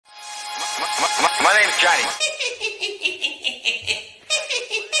My name's Johnny.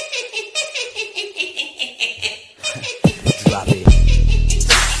 Drop it.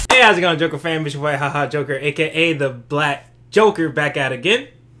 Hey, how's it going, Joker fam? It's your boy, Haha Joker, aka the Black Joker, back at again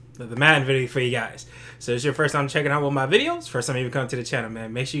with the Madden video for you guys. So it's your first time checking out one of my videos, first time you come to the channel,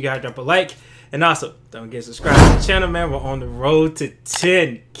 man. Make sure you guys drop a like, and also don't forget to subscribe to the channel, man. We're on the road to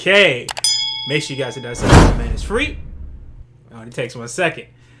 10K. Make sure you guys hit that subscribe, man. It's free. It only takes 1 second.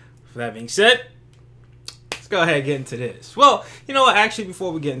 With that being said, let's go ahead and get into this. Well, you know what? Actually,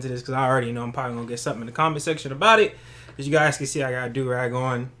 before we get into this, because I already know I'm probably going to get something in the comment section about it. As you guys can see, I got a do-rag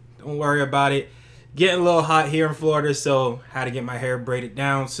on. Don't worry about it. Getting a little hot here in Florida, so I had to get my hair braided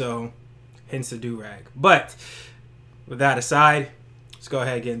down, so hence the do-rag. But with that aside, let's go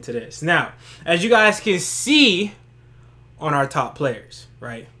ahead and get into this. Now, as you guys can see on our top players,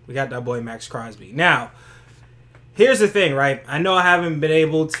 right? We got that boy Maxx Crosby. Now, here's the thing, right? I know I haven't been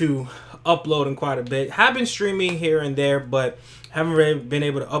able to upload in quite a bit. Have been streaming here and there, but haven't really been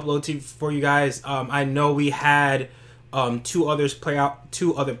able to upload for you guys. I know we had two other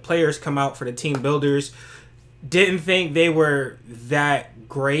players come out for the team builders. Didn't think they were that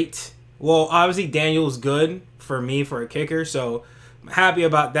great. Well, obviously Daniel's good for me for a kicker, so I'm happy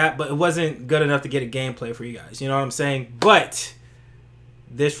about that, but it wasn't good enough to get a gameplay for you guys. You know what I'm saying? But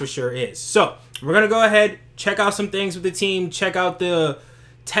this for sure is. So we're gonna go ahead, check out some things with the team, check out the,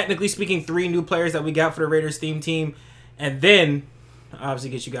 technically speaking, 3 new players that we got for the Raiders theme team, and then obviously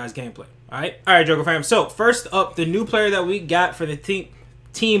get you guys gameplay. All right, Joker fam. So first up, the new player that we got for the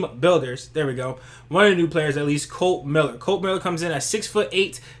team builders. There we go. One of the new players, at least, Colt Miller. Colt Miller comes in at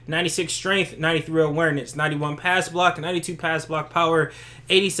 6'8", 96 strength, 93 awareness, 91 pass block, 92 pass block power,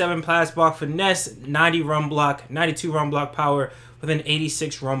 87 pass block finesse, 90 run block, 92 run block power, with an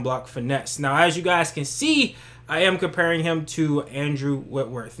 86 run block finesse. Now, as you guys can see, I am comparing him to Andrew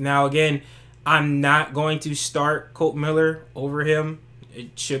Whitworth. Now, again, I'm not going to start Colt Miller over him.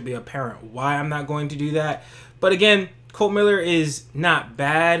 It should be apparent why I'm not going to do that. But again, Colt Miller is not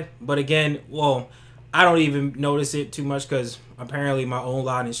bad. But again, well, I don't even notice it too much because apparently my own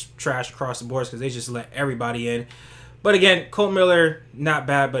line is trash across the boards because they just let everybody in. But again, Colt Miller, not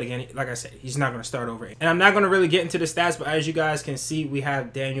bad. But again, like I said, he's not going to start over. And I'm not going to really get into the stats. But as you guys can see, we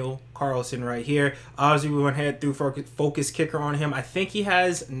have Daniel Carlson right here. Obviously, we went ahead through focus kicker on him. I think he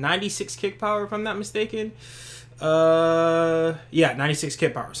has 96 kick power, if I'm not mistaken. Yeah, 96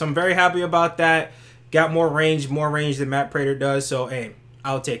 kick power. So I'm very happy about that. Got more range than Matt Prater does. So, hey,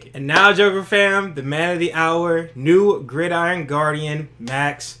 I'll take it. And now, Joker fam, the man of the hour, new Gridiron Guardian,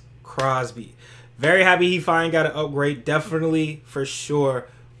 Maxx Crosby. Very happy he finally got an upgrade. Definitely, for sure,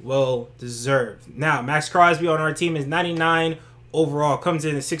 well deserved. Now, Maxx Crosby on our team is 99 overall. Comes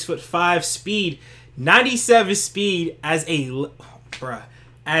in at 6'5", speed, 97 speed as a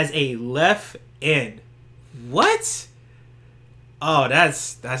left end. What? Oh,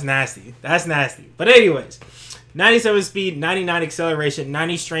 that's nasty. That's nasty. But anyways, 97 speed, 99 acceleration,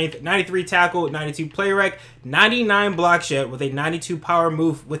 90 strength, 93 tackle, 92 play rec, 99 block shed with a 92 power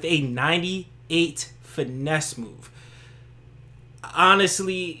move with a 98 finesse move.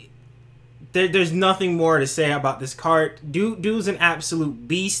 Honestly, there's nothing more to say about this card. Dude's an absolute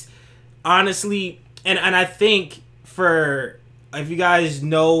beast. Honestly, and I think for, if you guys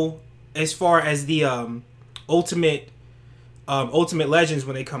know, as far as the Ultimate Legends,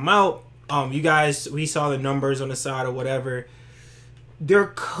 when they come out, you guys, we saw the numbers on the side or whatever.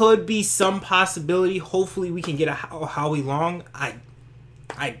 There could be some possibility. Hopefully, we can get a Howie Long.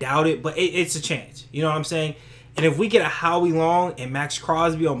 I doubt it, but it's a chance. You know what I'm saying? And if we get a Howie Long and Maxx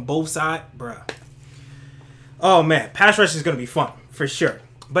Crosby on both sides, bruh. Oh man, pass rush is gonna be fun for sure.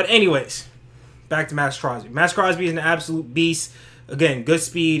 But anyways, back to Maxx Crosby. Maxx Crosby is an absolute beast. Again, good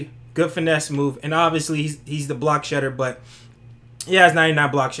speed, good finesse move, and obviously he's the block shedder, but he has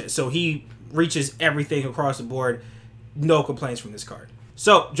 99 block shed, so he reaches everything across the board. No complaints from this card.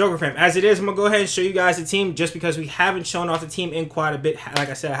 So, Joker fam, as it is, I'm going to go ahead and show you guys the team just because we haven't shown off the team in quite a bit. Like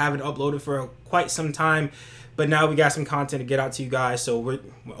I said, I haven't uploaded for quite some time, but now we got some content to get out to you guys. So, when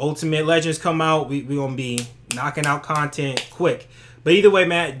Ultimate Legends come out, we're going to be knocking out content quick. But either way,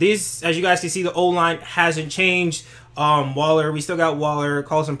 man, this, as you guys can see, the O-line hasn't changed. Waller, we still got Waller,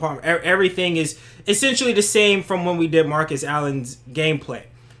 Carlson Palmer. Everything is essentially the same from when we did Marcus Allen's gameplay.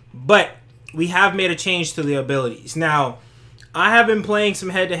 But we have made a change to the abilities. Now, I have been playing some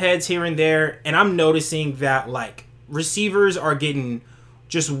head-to-heads here and there, and I'm noticing that, like, receivers are getting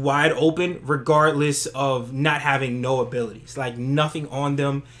just wide open regardless of not having no abilities. Like, nothing on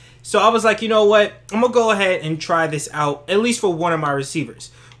them. So I was like, you know what? I'm going to go ahead and try this out, at least for one of my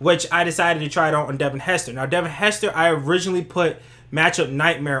receivers, which I decided to try it out on Devin Hester. Now, Devin Hester, I originally put matchup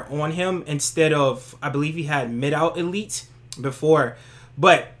nightmare on him instead of, I believe he had mid out elite before.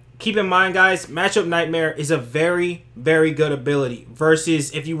 But keep in mind, guys, matchup nightmare is a very, very good ability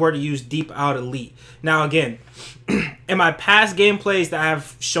versus if you were to use deep out elite. Now, again, in my past gameplays that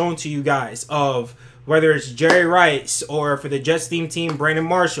I've shown to you guys of whether it's Jerry Rice or for the Jets theme team, Brandon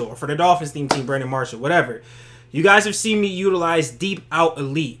Marshall, or for the Dolphins theme team, Brandon Marshall, whatever, you guys have seen me utilize deep out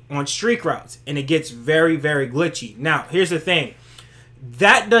elite on streak routes, and it gets very, very glitchy. Now, here's the thing.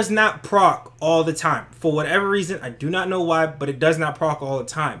 That does not proc all the time. For whatever reason, I do not know why, but it does not proc all the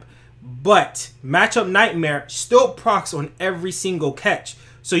time. But matchup nightmare still procs on every single catch.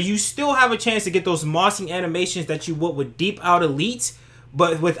 So you still have a chance to get those mossing animations that you would with deep out elite,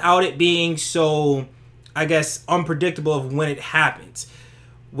 but without it being so, I guess, unpredictable of when it happens.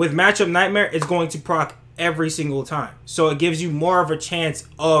 With matchup nightmare, it's going to proc every single time. So it gives you more of a chance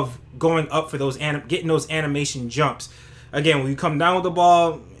of going up for those, getting those animation jumps. Again, when you come down with the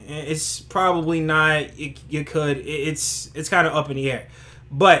ball, it's probably not, you could, it's kind of up in the air.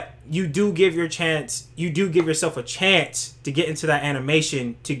 But you do give yourself a chance to get into that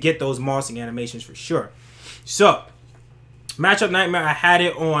animation to get those mossing animations for sure. So, matchup nightmare, I had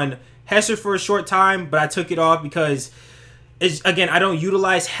it on Hester for a short time, but I took it off because, again, I don't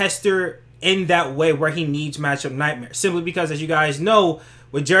utilize Hester in that way where he needs matchup nightmare. Simply because, as you guys know,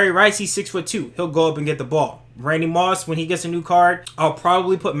 with Jerry Rice, he's 6'2". He'll go up and get the ball. Randy Moss, when he gets a new card, I'll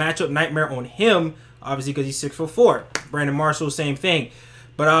probably put matchup nightmare on him, obviously because he's 6'4". Brandon Marshall, same thing.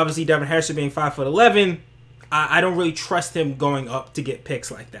 But obviously, Devin Hester being 5'11", I don't really trust him going up to get picks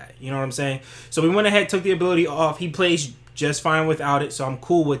like that. You know what I'm saying? So we went ahead, took the ability off. He plays just fine without it, so I'm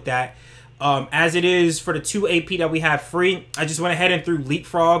cool with that. As it is for the 2 AP that we have free, I just went ahead and threw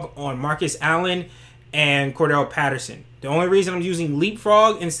Leapfrog on Marcus Allen and Cordell Patterson. The only reason I'm using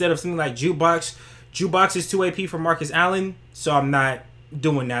Leapfrog instead of something like Jukebox, Jukebox is 2 AP for Marcus Allen, so I'm not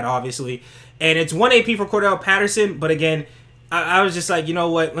doing that, obviously. And it's 1 AP for Cordell Patterson, but again, I was just like, you know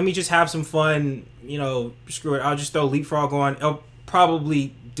what, let me just have some fun, you know, screw it. I'll just throw Leapfrog on. It'll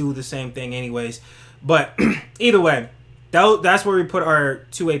probably do the same thing anyways. But either way, that's where we put our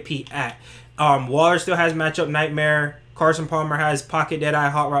 2 AP at. Waller still has matchup nightmare. Carson Palmer has pocket deadeye,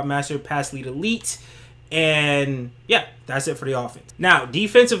 hot route master, pass lead elite. And yeah, that's it for the offense. Now,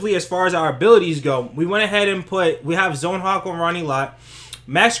 defensively, as far as our abilities go, we went ahead and we have Zone Hawk on Ronnie Lott.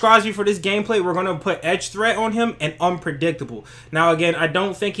 Maxx Crosby for this gameplay, we're going to put Edge Threat on him and Unpredictable. Now, again, I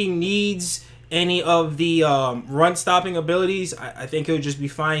don't think he needs any of the run-stopping abilities. I think he'll just be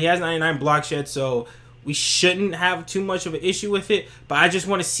fine. He has 99 block shed, so we shouldn't have too much of an issue with it. But I just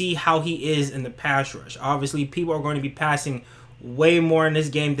want to see how he is in the pass rush. Obviously, people are going to be passing way more in this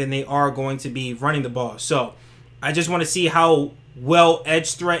game than they are going to be running the ball. So I just want to see how well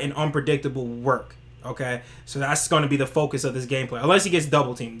Edge Threat and Unpredictable work. Okay, so that's going to be the focus of this gameplay. Unless he gets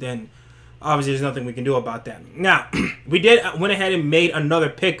double teamed, then obviously there's nothing we can do about that. Now, we went ahead and made another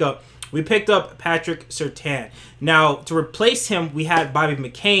pickup. We picked up Patrick Surtain. Now, to replace him, we had Bobby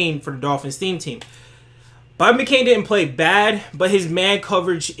McCain for the Dolphins theme team. Bobby McCain didn't play bad, but his man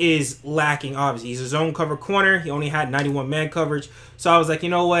coverage is lacking, obviously. He's a zone cover corner. He only had 91 man coverage. So I was like, you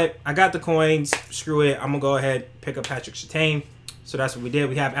know what? I got the coins. Screw it. I'm going to go ahead and pick up Patrick Surtain. So that's what we did.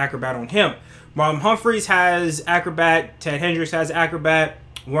 We have Acrobat on him. Marlon Humphreys has Acrobat. Ted Hendricks has Acrobat.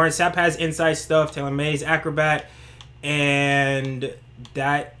 Warren Sapp has Inside Stuff. Taylor Mays Acrobat. And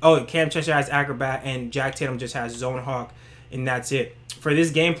that... Oh, Cam Cheshire has Acrobat. And Jack Tatum just has Zone Hawk. And that's it. For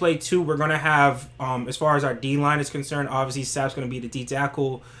this gameplay, too, we're going to have... as far as our D-line is concerned, obviously, Sapp's going to be the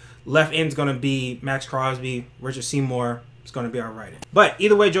D-tackle. Left end's going to be Maxx Crosby. Richard Seymour is going to be our right end. But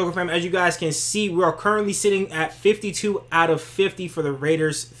either way, Joker fam, as you guys can see, we are currently sitting at 52 out of 50 for the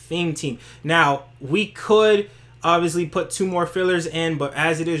Raiders theme team. Now, we could obviously put 2 more fillers in, but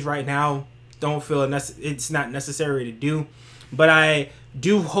as it is right now, don't feel it's not necessary to do. But I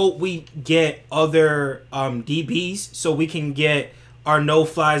do hope we get other DBs so we can get our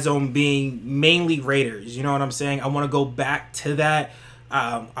no-fly zone being mainly Raiders. You know what I'm saying? I want to go back to that.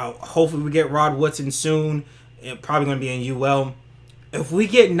 Hopefully we get Rod Woodson soon. Probably going to be in UL. If we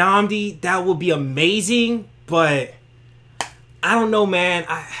get Nnamdi, that would be amazing. But I don't know, man.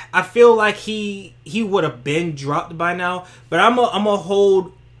 I feel like he would have been dropped by now. But I'm gonna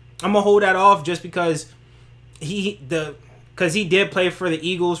hold that off just because he did play for the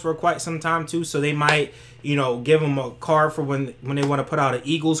Eagles for quite some time too. So they might, you know, give him a card for when they want to put out an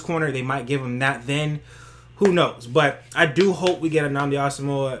Eagles corner. They might give him that then. Who knows? But I do hope we get a Nnamdi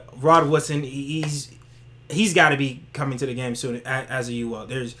Asomugha. Rod Woodson, he's got to be coming to the game soon as a UL.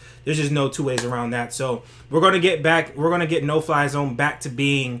 There's just no 2 ways around that. So we're gonna get no fly zone back to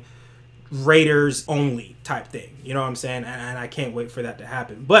being Raiders only type thing. You know what I'm saying? And I can't wait for that to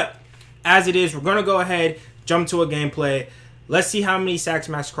happen. But as it is, we're going to go ahead, jump to a gameplay. Let's see how many sacks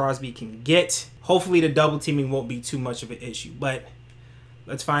Maxx Crosby can get. Hopefully the double teaming won't be too much of an issue. But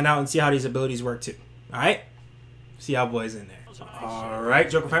let's find out and see how these abilities work too. All right? See how boys in there. All right,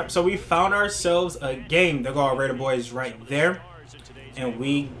 Joker fam. So we found ourselves a game. There go our Raider boys right there. And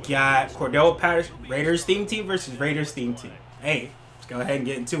we got Cordell Patterson, Raiders theme team versus Raiders theme team. Hey, let's go ahead and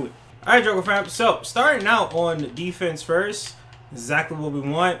get into it. All right, Joker fam. So starting out on defense first, exactly what we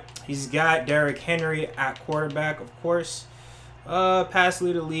want. He's got Derrick Henry at quarterback, of course. Pass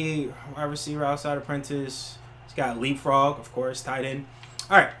leader lead, wide receiver, outside apprentice. He's got leapfrog, of course, tight end.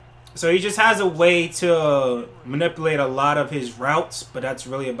 All right. So he just has a way to manipulate a lot of his routes, but that's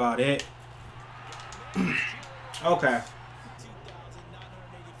really about it. Okay.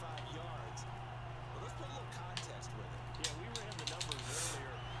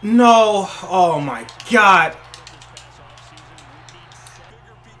 No. Oh, my God.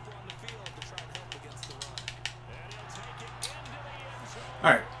 All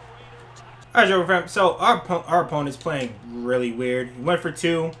right. All right, Joker fam. So our opponent's playing really weird. He went for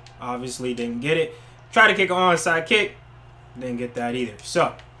 2. Obviously didn't get it. Tried to kick an onside kick. Didn't get that either.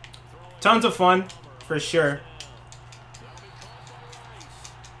 So, tons of fun for sure.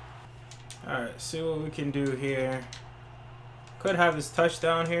 Alright, see what we can do here. Could have this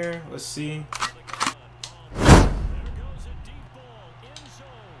touchdown here. Let's see.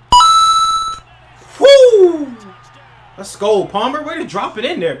 Woo! Let's go, Palmer. Way to drop it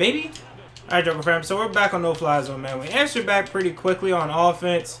in there, baby. Alright, Joker fam. So we're back on no fly zone, man. We answered back pretty quickly on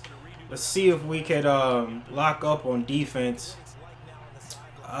offense. Let's see if we could lock up on defense.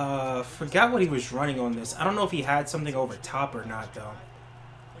 Forgot what he was running on this. I don't know if he had something over top or not, though.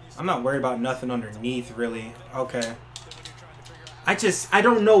 I'm not worried about nothing underneath, really. Okay. I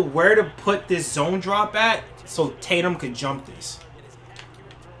don't know where to put this zone drop at so Tatum could jump this.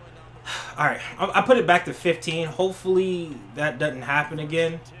 Alright, I put it back to 15. Hopefully that doesn't happen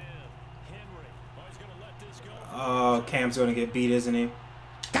again. Oh, Cam's going to get beat, isn't he?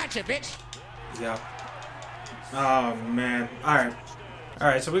 Gotcha, bitch. Yeah. Oh, man. Alright.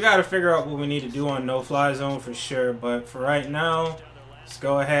 Alright, so we got to figure out what we need to do on no-fly zone for sure. But for right now, let's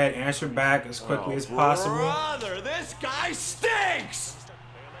go ahead and answer back as quickly as possible. Brother, this guy stinks!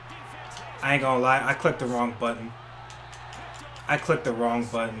 I ain't gonna lie. I clicked the wrong button.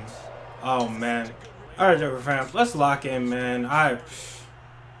 Oh, man. Alright, Joker fam. Let's lock in, man.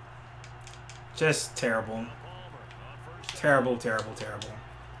 Just terrible. Terrible.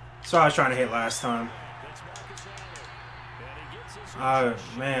 So I was trying to hit last time. Oh,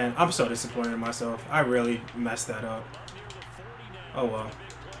 man. I'm so disappointed in myself. I really messed that up. Oh, well.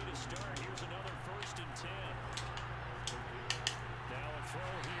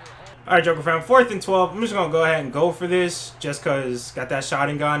 Alright, Joker fam. 4th and 12. I'm just going to go ahead and go for this. Just because got that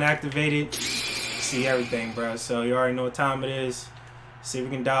shotting gun activated. See everything, bro. So you already know what time it is. See if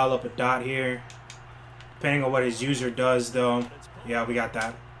we can dial up a dot here. Depending on what his user does, though. Yeah, we got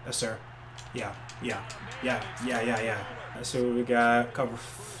that. Yes, sir. Yeah. Let's see what we got. Cover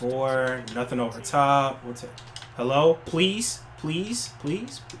 4. Nothing over top. Hello? Please?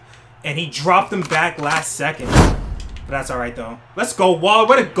 And he dropped him back last second. But that's alright, though. Let's go, Wall.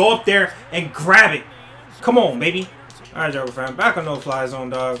 Way to go up there and grab it. Come on, baby. Alright, Joker fam. Back on no-fly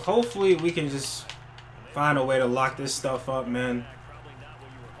zone, dog. Hopefully, we can just find a way to lock this stuff up, man.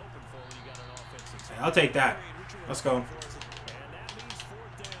 I'll take that. Let's go.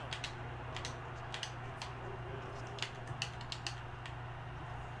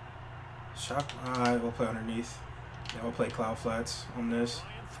 Shot. Alright, we'll play underneath. Yeah, we'll play cloud flats on this.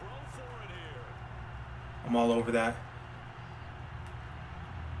 I'm all over that.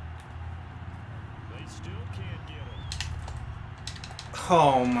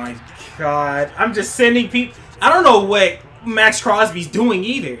 Oh my God. I'm just sending people. I don't know what Maxx Crosby's doing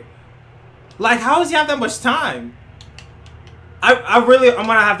either. Like, how does he have that much time? I'm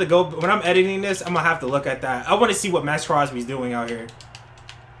gonna have to go, when I'm editing this, I'm gonna have to look at that. I want to see what Maxx Crosby's doing out here.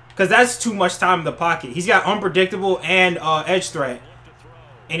 Because that's too much time in the pocket. He's got unpredictable and edge threat.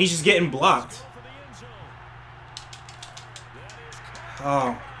 And he's just getting blocked.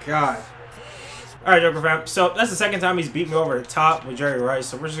 Oh, God. Alright, Joker fam. So, that's the second time he's beat me over the top with Jerry Rice.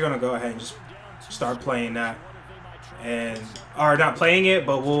 So, we're just gonna go ahead and just start playing that. Or not playing it,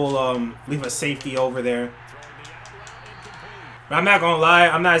 but we'll leave a safety over there. But I'm not gonna lie,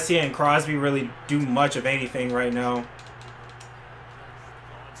 I'm not seeing Crosby really do much of anything right now.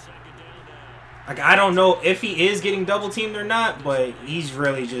 Like, I don't know if he is getting double teamed or not, but he's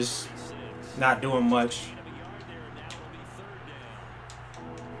really just not doing much.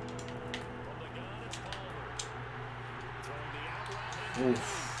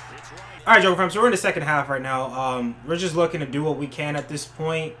 Oof. All right, Joker fam. So we're in the second half right now. We're just looking to do what we can at this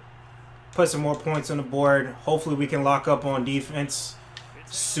point. Put some more points on the board. Hopefully we can lock up on defense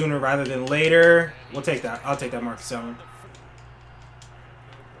sooner rather than later. We'll take that. I'll take that mark 7.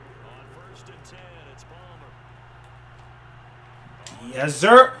 Yes,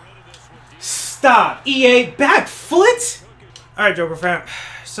 sir. Stop. EA back foot. All right, Joker fam.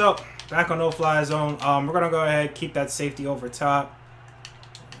 So back on no-fly zone. We're gonna go ahead, keep that safety over top.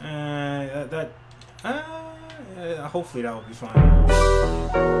 Hopefully that will be fine.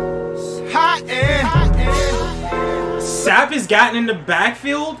 Sap has gotten in the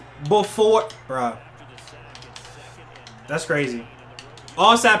backfield before, bruh. That's crazy.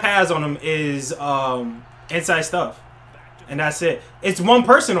 All Sap has on him is inside stuff, and that's it. It's one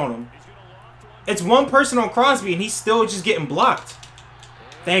person on him. It's one person on Crosby, and he's still just getting blocked.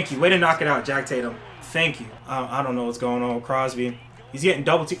 Thank you. Way to knock it out, Jack Tatum. Thank you. I don't know what's going on with Crosby. He's getting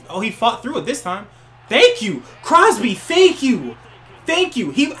double teamed. Oh, he fought through it this time. Thank you, Crosby. Thank you. Thank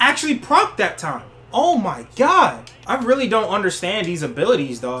you. He actually procced that time. Oh my God. I really don't understand these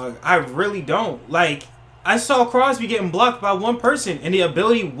abilities, dog. I really don't. Like, I saw Crosby getting blocked by one person, and the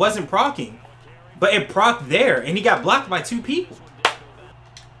ability wasn't proccing. But it procced there, and he got blocked by 2 people.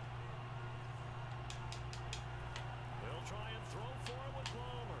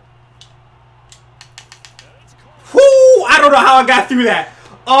 Whoo! I don't know how I got through that.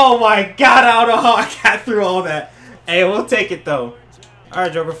 Oh my God, I don't know how I got through all that. Hey, we'll take it though. All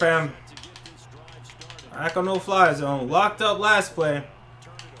right, Joker fam. Back on no-fly zone. Locked up last play.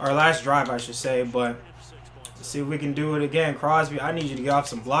 Or last drive, I should say. But let's see if we can do it again. Crosby, I need you to get off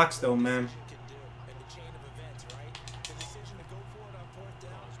some blocks though, man.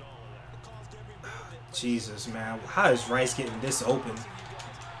 Jesus, man. How is Rice getting this open?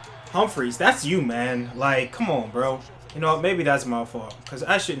 Humphreys, that's you, man. Like, come on, bro. You know, maybe that's my fault. Because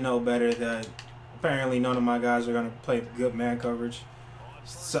I should know better that apparently none of my guys are going to play good man coverage.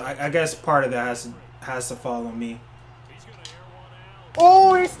 So I guess part of that has to fall on me.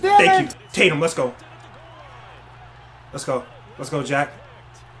 Oh, he's still Thank you. Tatum, let's go. Let's go. Let's go, Jack.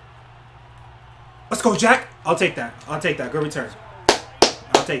 Let's go, Jack. I'll take that. I'll take that. Good return.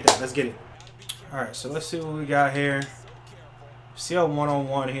 I'll take that. Let's get it. All right, so let's see what we got here. See a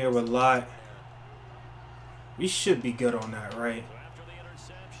one-on-one here with Lot. We should be good on that, right?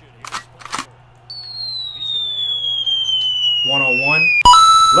 One-on-one.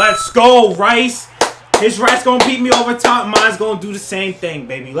 Let's go, Rice. His Rice gonna beat me over top. Mine's gonna do the same thing,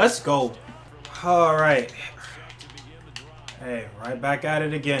 baby. Let's go. All right. Hey, right back at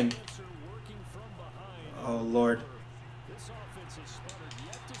it again. Oh, Lord.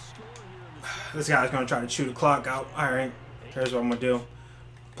 This guy's gonna try to chew the clock out. All right. Here's what I'm gonna do.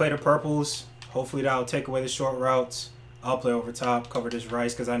 Play the purples. Hopefully that'll take away the short routes. I'll play over top, cover this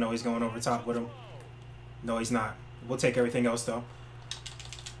Rice because I know he's going over top with him. No, he's not. We'll take everything else though.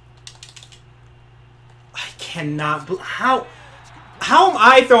 I cannot. How am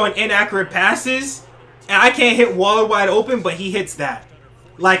I throwing inaccurate passes and I can't hit Waller wide open, but he hits that?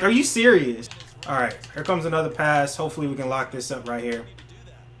 Like, are you serious? All right, here comes another pass. Hopefully we can lock this up right here.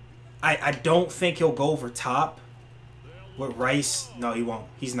 I don't think he'll go over top with Rice. No, he won't.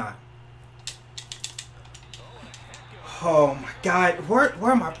 He's not. Oh my God, why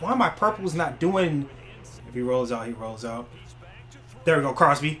are my purples not doing? If he rolls out, he rolls out. There we go,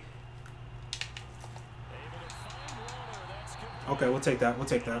 Crosby. Okay, we'll take that. We'll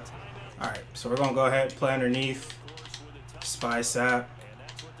take that. All right, so we're gonna go ahead, play underneath, spy Sap,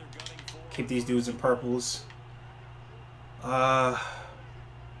 keep these dudes in purples.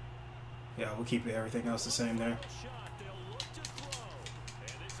 Yeah, we'll keep everything else the same there.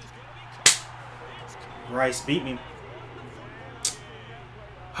 Rice beat me.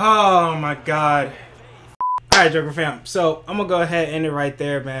 Oh my God. Alright, Joker fam. So I'm gonna go ahead and end it right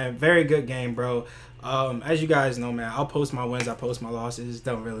there, man. Very good game, bro. As you guys know, man, I'll post my wins, I post my losses.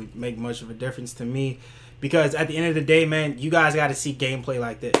 Don't really make much of a difference to me. Because at the end of the day, man, you guys gotta see gameplay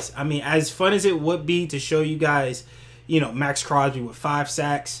like this. I mean, as fun as it would be to show you guys, you know, Maxx Crosby with 5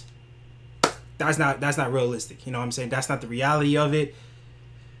 sacks, that's not realistic. You know what I'm saying? That's not the reality of it.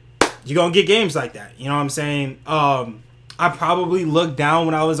 You're gonna get games like that. You know what I'm saying? I probably looked down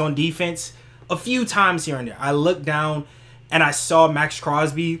when I was on defense a few times here and there. I looked down and I saw Maxx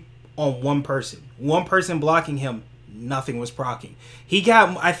Crosby on one person. One person blocking him. Nothing was procking. He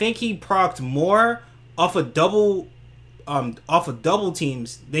got, I think he procced more off of double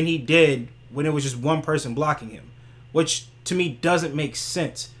teams than he did when it was just one person blocking him, which to me doesn't make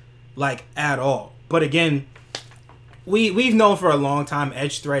sense, like, at all. But again, we've known for a long time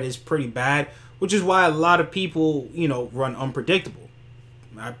edge threat is pretty bad, which is why a lot of people, you know, run unpredictable.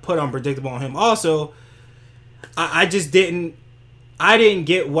 I put unpredictable on him. Also, I just didn't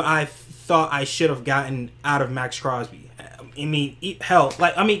get what I thought I should have gotten out of Maxx Crosby. I mean, hell,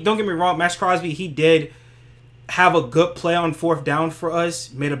 like, I mean, don't get me wrong, Maxx Crosby, he did have a good play on 4th down for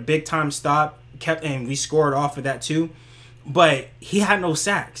us, made a big time stop, and we scored off of that too. But he had no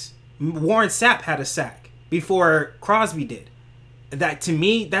sacks. Warren Sapp had a sack before Crosby did. That, to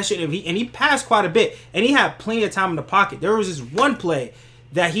me, that should have, and he passed quite a bit, and he had plenty of time in the pocket. There was this one play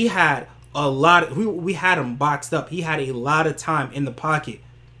that he had a lot of, we had him boxed up. He had a lot of time in the pocket.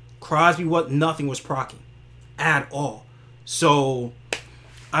 Crosby, nothing was procking at all. So,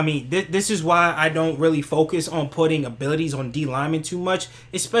 I mean, this is why I don't really focus on putting abilities on D linemen too much,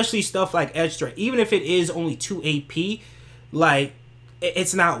 especially stuff like edge threat. Even if it is only 2 AP, like,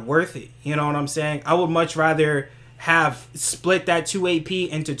 it's not worth it. You know what I'm saying? I would much rather have split that 2 AP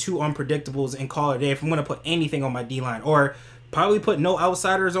into 2 unpredictables and call it a day if I'm going to put anything on my D line, or probably put no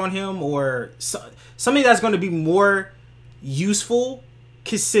outsiders on him, or something that's going to be more useful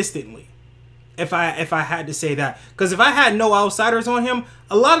consistently. If I had to say that, because if I had no outsiders on him,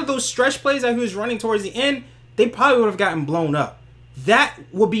 a lot of those stretch plays that he was running towards the end, they probably would have gotten blown up. That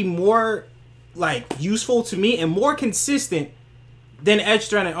would be more like useful to me and more consistent than edge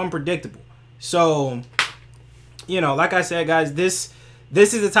threat and unpredictable. So, you know, like I said, guys, this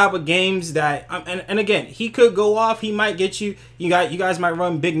is the type of games that, and again, he could go off. He might get you. You guys might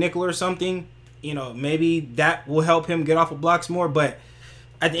run big nickel or something. You know, maybe that will help him get off of blocks more. But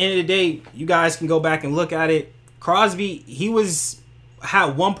at the end of the day, you guys can go back and look at it. Crosby, he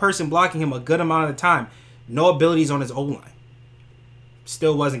had one person blocking him a good amount of the time. No abilities on his O-line.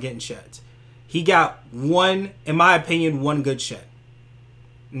 Still wasn't getting sheds. He got one, in my opinion, one good shed.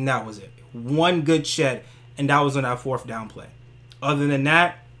 And that was it. One good shed, and that was on that 4th down play. Other than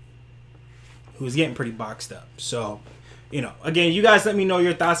that, he was getting pretty boxed up. So, you know, again, you guys let me know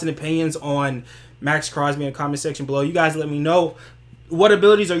your thoughts and opinions on Maxx Crosby in the comment section below. You guys let me know, what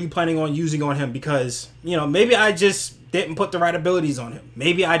abilities are you planning on using on him? Because, you know, maybe I just didn't put the right abilities on him.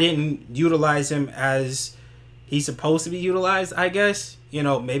 Maybe I didn't utilize him as he's supposed to be utilized, I guess. You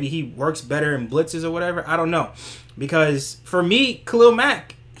know, maybe he works better in blitzes or whatever. I don't know. Because for me, Khalil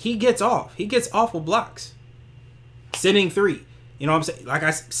Mack, he gets off. He gets awful blocks. Sitting 3. You know what I'm saying? Like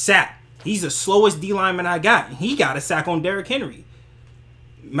I said, sack. He's the slowest D lineman I got. He got a sack on Derrick Henry.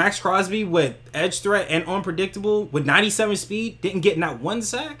 Maxx Crosby with edge threat and unpredictable with 97 speed didn't get not one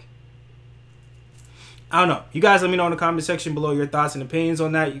sack. I don't know. You guys let me know in the comment section below your thoughts and opinions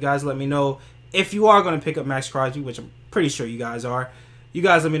on that. You guys let me know if you are going to pick up Maxx Crosby, which I'm pretty sure you guys are. You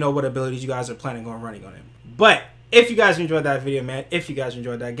guys let me know what abilities you guys are planning on running on him. But if you guys enjoyed that video, man, if you guys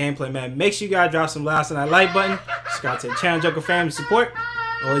enjoyed that gameplay, man, make sure you guys drop some likes on that like button. Subscribe to the channel, Joker family support.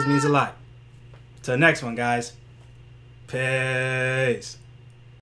 Always means a lot. Till the next one, guys. Peace.